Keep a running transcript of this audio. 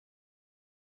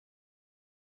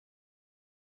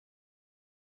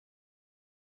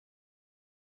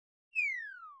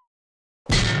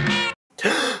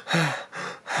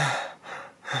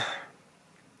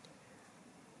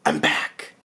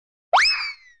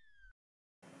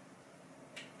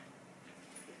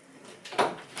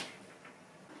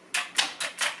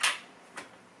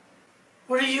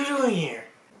What are you doing here?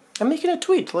 I'm making a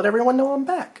tweet to let everyone know I'm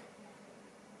back.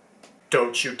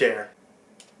 Don't you dare.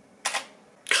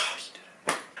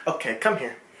 God. Okay, come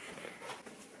here.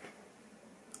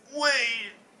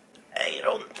 Wait, I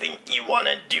don't think you want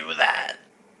to do that.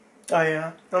 Oh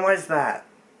yeah? And why's that?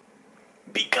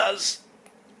 Because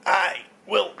I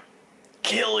will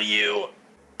kill you.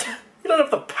 You don't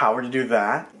have the power to do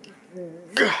that.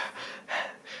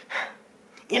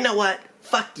 You know what?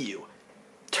 Fuck you.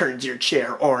 Turns your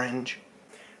chair orange.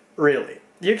 Really?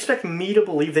 You expect me to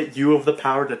believe that you have the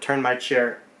power to turn my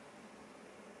chair?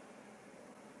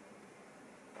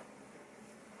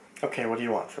 Okay, what do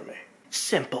you want from me?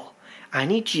 Simple. I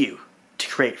need you to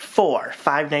create 4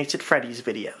 Five Nights at Freddy's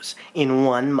videos in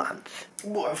 1 month.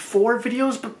 What, 4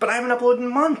 videos? But I haven't uploaded in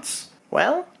months.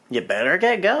 Well, you better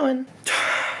get going.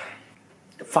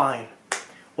 Fine.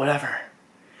 Whatever.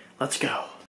 Let's go.